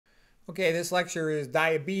Okay, this lecture is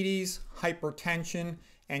diabetes, hypertension,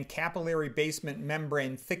 and capillary basement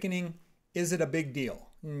membrane thickening. Is it a big deal?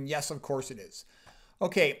 Yes, of course it is.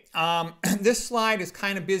 Okay, this slide is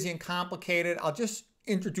kind of busy and complicated. I'll just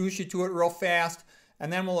introduce you to it real fast,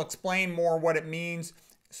 and then we'll explain more what it means.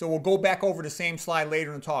 So we'll go back over the same slide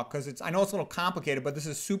later in the talk because I know it's a little complicated, but this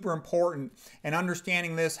is super important, and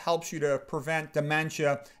understanding this helps you to prevent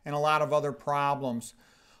dementia and a lot of other problems.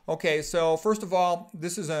 Okay, so first of all,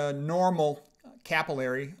 this is a normal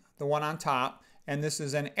capillary, the one on top, and this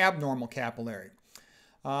is an abnormal capillary.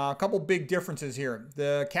 A couple big differences here.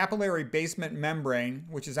 The capillary basement membrane,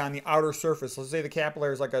 which is on the outer surface, let's say the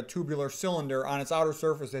capillary is like a tubular cylinder. On its outer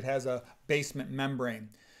surface, it has a basement membrane.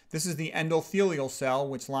 This is the endothelial cell,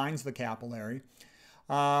 which lines the capillary.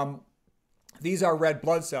 These are red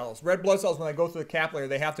blood cells. Red blood cells, when they go through the capillary,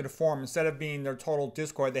 they have to deform. Instead of being their total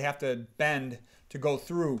discoid, they have to bend to go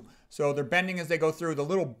through. So they're bending as they go through. The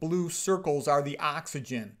little blue circles are the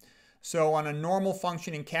oxygen. So on a normal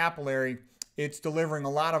functioning capillary, it's delivering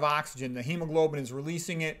a lot of oxygen. The hemoglobin is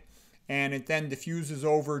releasing it, and it then diffuses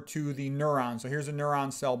over to the neuron. So here's a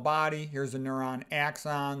neuron cell body. Here's a neuron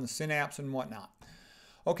axon, the synapse, and whatnot.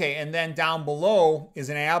 Okay, and then down below is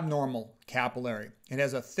an abnormal capillary. It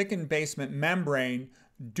has a thickened basement membrane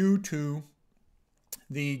due to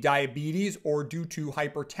the diabetes or due to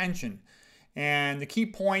hypertension. And the key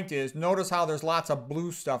point is, notice how there's lots of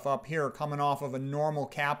blue stuff up here coming off of a normal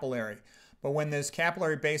capillary. But when this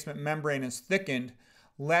capillary basement membrane is thickened,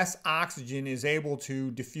 less oxygen is able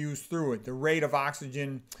to diffuse through it. The rate of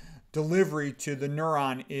oxygen delivery to the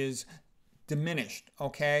neuron is diminished,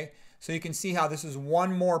 okay? So you can see how this is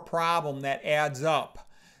one more problem that adds up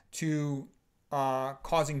to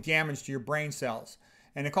causing damage to your brain cells.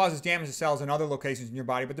 And it causes damage to cells in other locations in your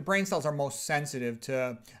body, but the brain cells are most sensitive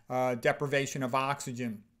to deprivation of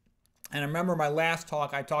oxygen. And I remember my last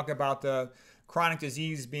talk, I talked about the chronic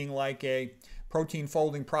disease being like a protein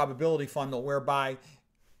folding probability funnel, whereby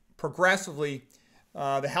progressively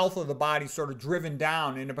the health of the body is sort of driven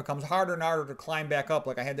down, and it becomes harder and harder to climb back up.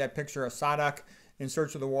 Like I had that picture of Sadak in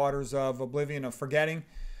search of the waters of oblivion, of forgetting.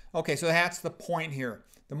 Okay, so that's the point here.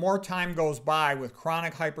 The more time goes by with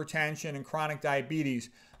chronic hypertension and chronic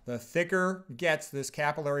diabetes, the thicker gets this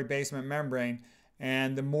capillary basement membrane,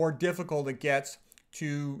 and the more difficult it gets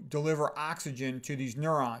to deliver oxygen to these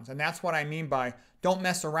neurons. And that's what I mean by don't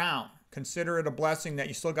mess around. Consider it a blessing that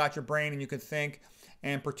you still got your brain and you could think,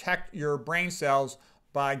 and protect your brain cells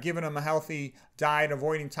by giving them a healthy diet,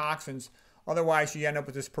 avoiding toxins. Otherwise, you end up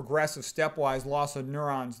with this progressive stepwise loss of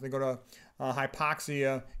neurons. They go to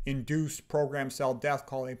hypoxia-induced programmed cell death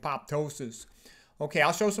called apoptosis. Okay,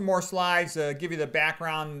 I'll show some more slides, give you the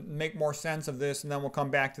background, make more sense of this, and then we'll come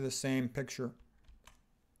back to the same picture.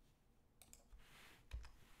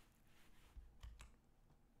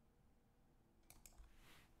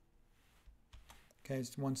 Okay,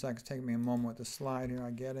 just one second. It's taking me a moment with the slide here. I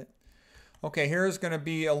get it. Okay, here's going to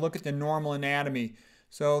be a look at the normal anatomy.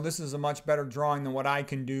 So this is a much better drawing than what I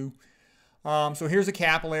can do. So here's a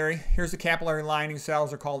capillary. Here's the capillary lining cells.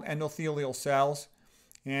 They're called endothelial cells,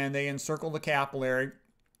 and they encircle the capillary.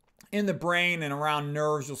 In the brain and around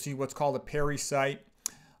nerves, you'll see what's called a pericyte.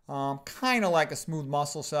 Kind of like a smooth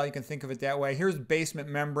muscle cell. You can think of it that way. Here's the basement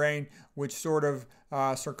membrane, which sort of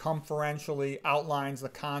circumferentially outlines the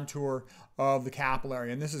contour of the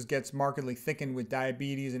capillary. And this gets markedly thickened with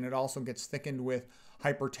diabetes, and it also gets thickened with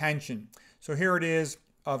hypertension. So here it is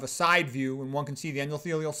of a side view, and one can see the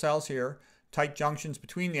endothelial cells here, tight junctions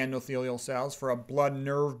between the endothelial cells for a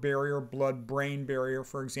blood-nerve barrier, blood-brain barrier,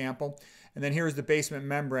 for example. And then here's the basement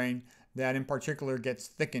membrane that in particular gets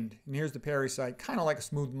thickened. And here's the pericyte, kind of like a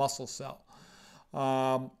smooth muscle cell.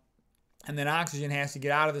 And then oxygen has to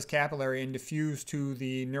get out of this capillary and diffuse to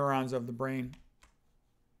the neurons of the brain.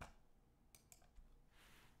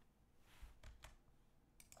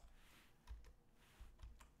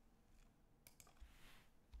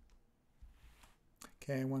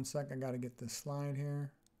 Okay, one sec, I got to get this slide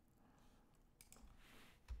here.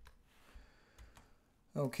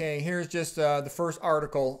 Okay, here's just the first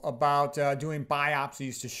article about doing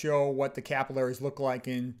biopsies to show what the capillaries look like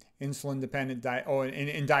in insulin-dependent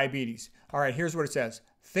in diabetes. All right, here's what it says.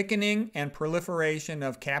 Thickening and proliferation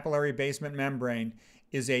of capillary basement membrane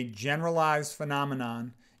is a generalized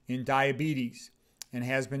phenomenon in diabetes and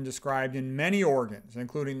has been described in many organs,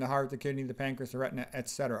 including the heart, the kidney, the pancreas, the retina,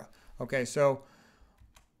 etc. Okay, so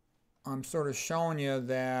I'm sort of showing you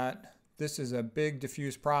that this is a big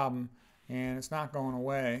diffuse problem, and it's not going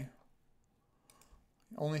away.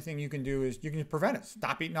 The only thing you can do is you can prevent it.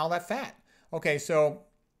 Stop eating all that fat. Okay, so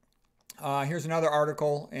here's another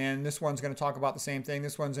article, and this one's going to talk about the same thing.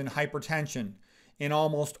 This one's in hypertension in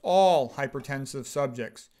almost all hypertensive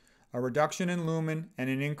subjects. A reduction in lumen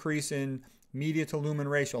and an increase in media to lumen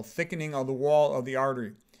ratio, thickening of the wall of the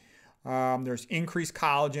artery. There's increased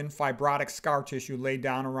collagen, fibrotic scar tissue laid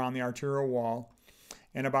down around the arterial wall.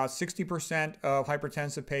 And about 60% of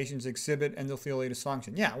hypertensive patients exhibit endothelial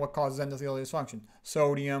dysfunction. Yeah, what causes endothelial dysfunction?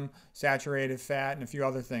 Sodium, saturated fat, and a few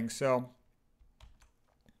other things. So,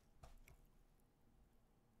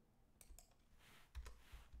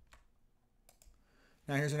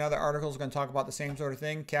 now here's another article that's going to talk about the same sort of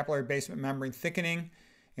thing, capillary basement membrane thickening.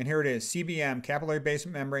 And here it is, CBM, capillary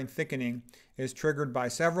basement membrane thickening, is triggered by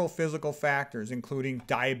several physical factors, including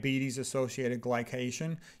diabetes-associated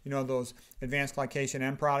glycation, you know, those advanced glycation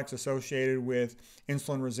end products associated with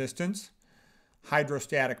insulin resistance,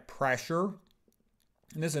 hydrostatic pressure.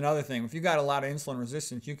 And this is another thing. If you got a lot of insulin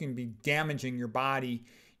resistance, you can be damaging your body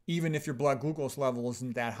even if your blood glucose level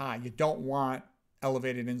isn't that high. You don't want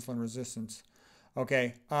elevated insulin resistance.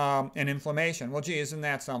 Okay, and inflammation. Well, gee, isn't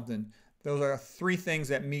that something? Those are three things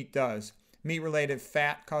that meat does. Meat-related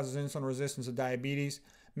fat causes insulin resistance and diabetes.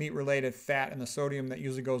 Meat-related fat and the sodium that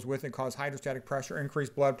usually goes with it cause hydrostatic pressure,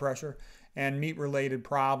 increased blood pressure. And meat-related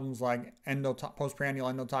problems like postprandial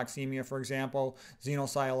endotoxemia, for example,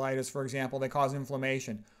 xenocellulitis, for example, they cause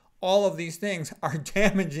inflammation. All of these things are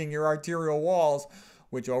damaging your arterial walls,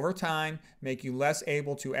 which over time make you less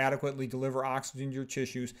able to adequately deliver oxygen to your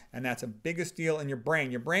tissues, and that's a biggest deal in your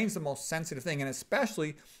brain. Your brain's the most sensitive thing, and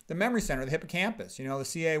especially the memory center, the hippocampus. You know, the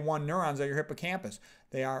CA1 neurons at your hippocampus.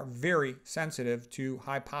 They are very sensitive to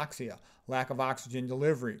hypoxia, lack of oxygen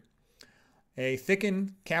delivery. A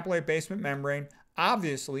thickened capillary basement membrane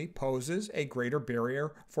obviously poses a greater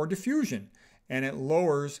barrier for diffusion, and it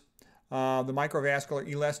lowers the microvascular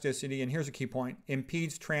elasticity, and here's a key point,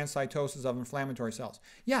 impedes transcytosis of inflammatory cells.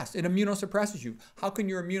 Yes, it immunosuppresses you. How can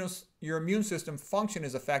your immune system function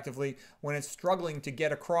as effectively when it's struggling to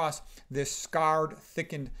get across this scarred,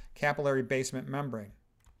 thickened capillary basement membrane?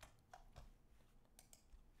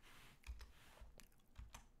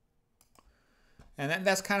 And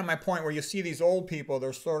that's kind of my point, where you see these old people,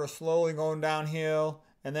 they're sort of slowly going downhill,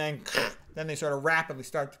 and then they sort of rapidly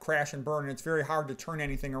start to crash and burn, and it's very hard to turn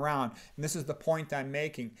anything around. And this is the point I'm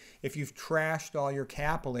making. If you've trashed all your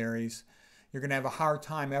capillaries, you're going to have a hard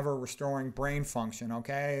time ever restoring brain function,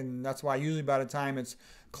 okay? And that's why usually by the time it's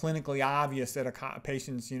clinically obvious that a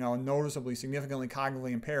patient's, you know, noticeably, significantly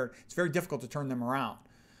cognitively impaired, it's very difficult to turn them around,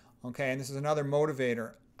 okay? And this is another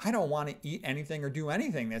motivator. I don't want to eat anything or do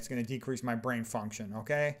anything that's going to decrease my brain function,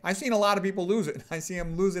 okay? I've seen a lot of people lose it. I see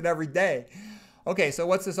them lose it every day. Okay, so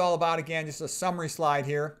what's this all about again? Just a summary slide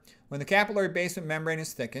here. When the capillary basement membrane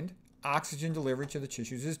is thickened, oxygen delivery to the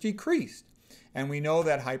tissues is decreased. And we know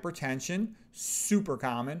that hypertension, super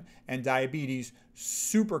common, and diabetes,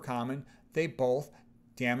 super common, they both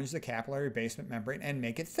damage the capillary basement membrane and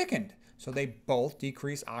make it thickened. So they both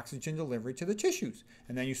decrease oxygen delivery to the tissues.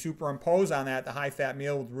 And then you superimpose on that the high-fat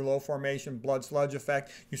meal with rouleau formation, blood sludge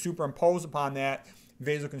effect. You superimpose upon that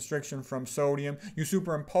vasoconstriction from sodium. You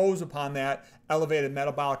superimpose upon that elevated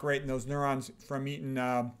metabolic rate in those neurons from eating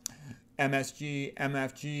MSG,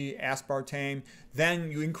 MFG, aspartame.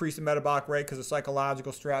 Then you increase the metabolic rate because of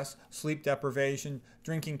psychological stress, sleep deprivation,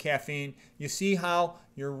 drinking caffeine. You see how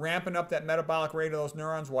you're ramping up that metabolic rate of those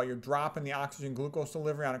neurons while you're dropping the oxygen glucose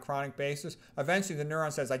delivery on a chronic basis. Eventually the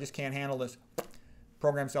neuron says, I just can't handle this.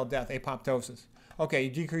 Programmed cell death, apoptosis. Okay, you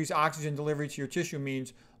decrease oxygen delivery to your tissue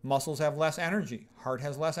means muscles have less energy, heart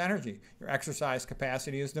has less energy, your exercise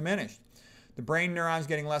capacity is diminished. The brain neurons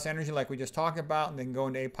getting less energy like we just talked about, and they can go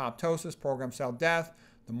into apoptosis, programmed cell death.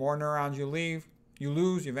 The more neurons you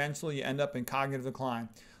lose, eventually you end up in cognitive decline.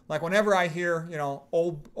 Like whenever I hear, you know,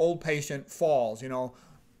 old patient falls, you know,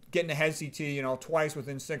 getting a head CT, you know, twice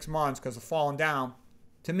within 6 months because of falling down,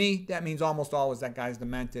 to me, that means almost always that guy's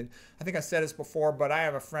demented. I think I said this before, but I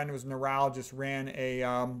have a friend who was a neurologist, ran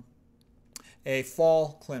a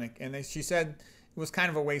fall clinic, and she said it was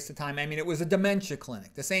kind of a waste of time. I mean, it was a dementia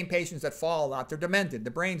clinic. The same patients that fall a lot, they're demented.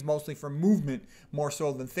 The brain's mostly for movement more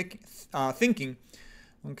so than thinking.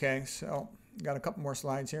 Okay, so got a couple more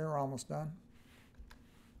slides here. We're almost done.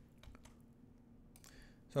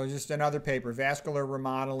 So just another paper, vascular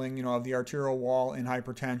remodeling, you know, of the arterial wall in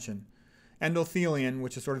hypertension. Endothelin,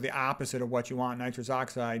 which is sort of the opposite of what you want, nitrous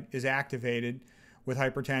oxide, is activated with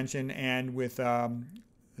hypertension and with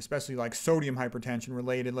especially like sodium hypertension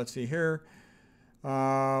related. Let's see here.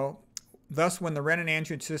 Thus, when the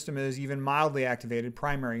renin-angiotensin system is even mildly activated,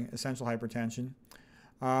 primary essential hypertension,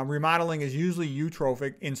 remodeling is usually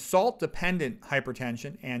eutrophic. In salt-dependent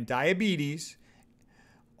hypertension and diabetes,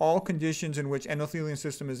 all conditions in which endothelium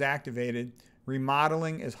system is activated,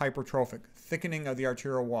 Remodeling is hypertrophic, thickening of the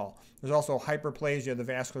arterial wall. There's also hyperplasia of the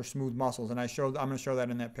vascular smooth muscles, and I'm going to show that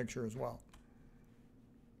in that picture as well.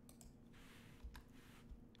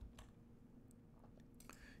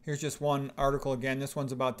 Here's just one article again. This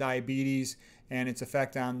one's about diabetes and its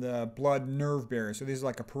effect on the blood-nerve barrier. So this is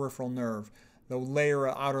like a peripheral nerve. The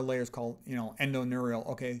outer layer is called, endoneurial.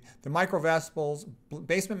 Okay, the microvessels,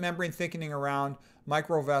 basement membrane thickening around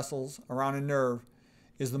microvessels around a nerve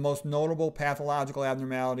is the most notable pathological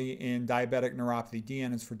abnormality in diabetic neuropathy.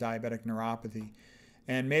 DN is for diabetic neuropathy,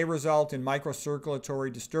 and may result in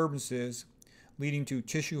microcirculatory disturbances leading to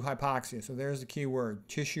tissue hypoxia. So there's the key word,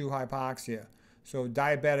 tissue hypoxia. So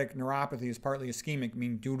diabetic neuropathy is partly ischemic,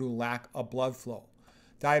 meaning due to lack of blood flow.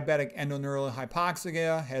 Diabetic endoneurial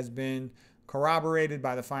hypoxia has been corroborated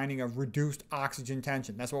by the finding of reduced oxygen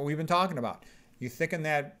tension. That's what we've been talking about. You thicken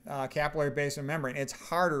that capillary basement membrane, it's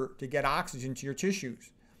harder to get oxygen to your tissues.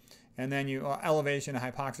 And then you elevation of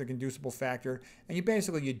hypoxic inducible factor, and you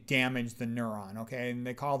damage the neuron, okay? And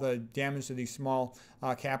they call the damage to these small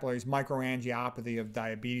capillaries microangiopathy of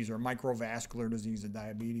diabetes, or microvascular disease of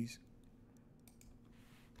diabetes.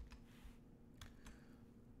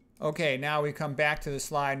 Okay, now we come back to the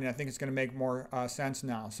slide, and I think it's going to make more sense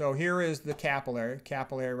now. So here is the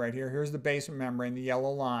capillary right here. Here's the basement membrane, the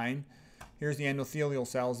yellow line. Here's the endothelial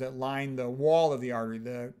cells that line the wall of the artery.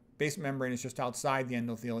 The basement membrane is just outside the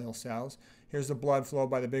endothelial cells. Here's the blood flow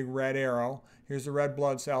by the big red arrow. Here's the red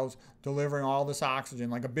blood cells delivering all this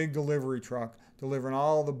oxygen, like a big delivery truck, delivering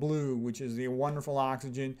all the blue, which is the wonderful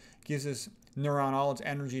oxygen, gives this neuron all its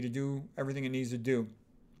energy to do everything it needs to do.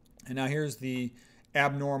 And now here's the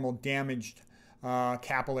abnormal, damaged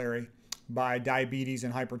capillary by diabetes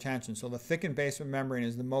and hypertension. So the thickened basement membrane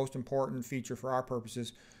is the most important feature for our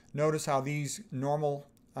purposes. Notice how these normal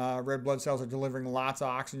red blood cells are delivering lots of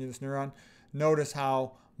oxygen to this neuron. Notice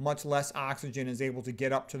how much less oxygen is able to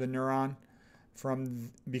get up to the neuron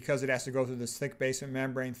because it has to go through this thick basement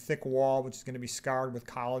membrane, thick wall, which is going to be scarred with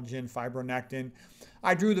collagen, fibronectin.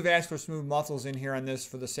 I drew the vascular smooth muscles in here on this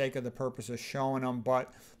for the sake of the purpose of showing them,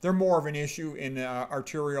 but they're more of an issue in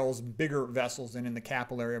arterioles, bigger vessels, than in the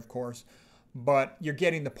capillary, of course. But you're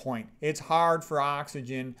getting the point. It's hard for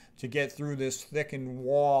oxygen to get through this thickened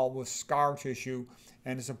wall with scar tissue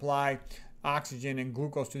and to supply oxygen and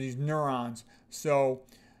glucose to these neurons. So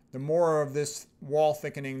the more of this wall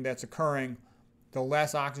thickening that's occurring, the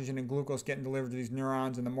less oxygen and glucose getting delivered to these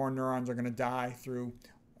neurons, and the more neurons are going to die through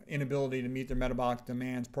inability to meet their metabolic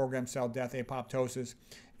demands, programmed cell death, apoptosis,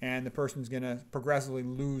 and the person's going to progressively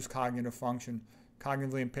lose cognitive function,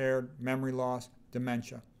 cognitively impaired, memory loss,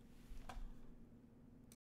 dementia.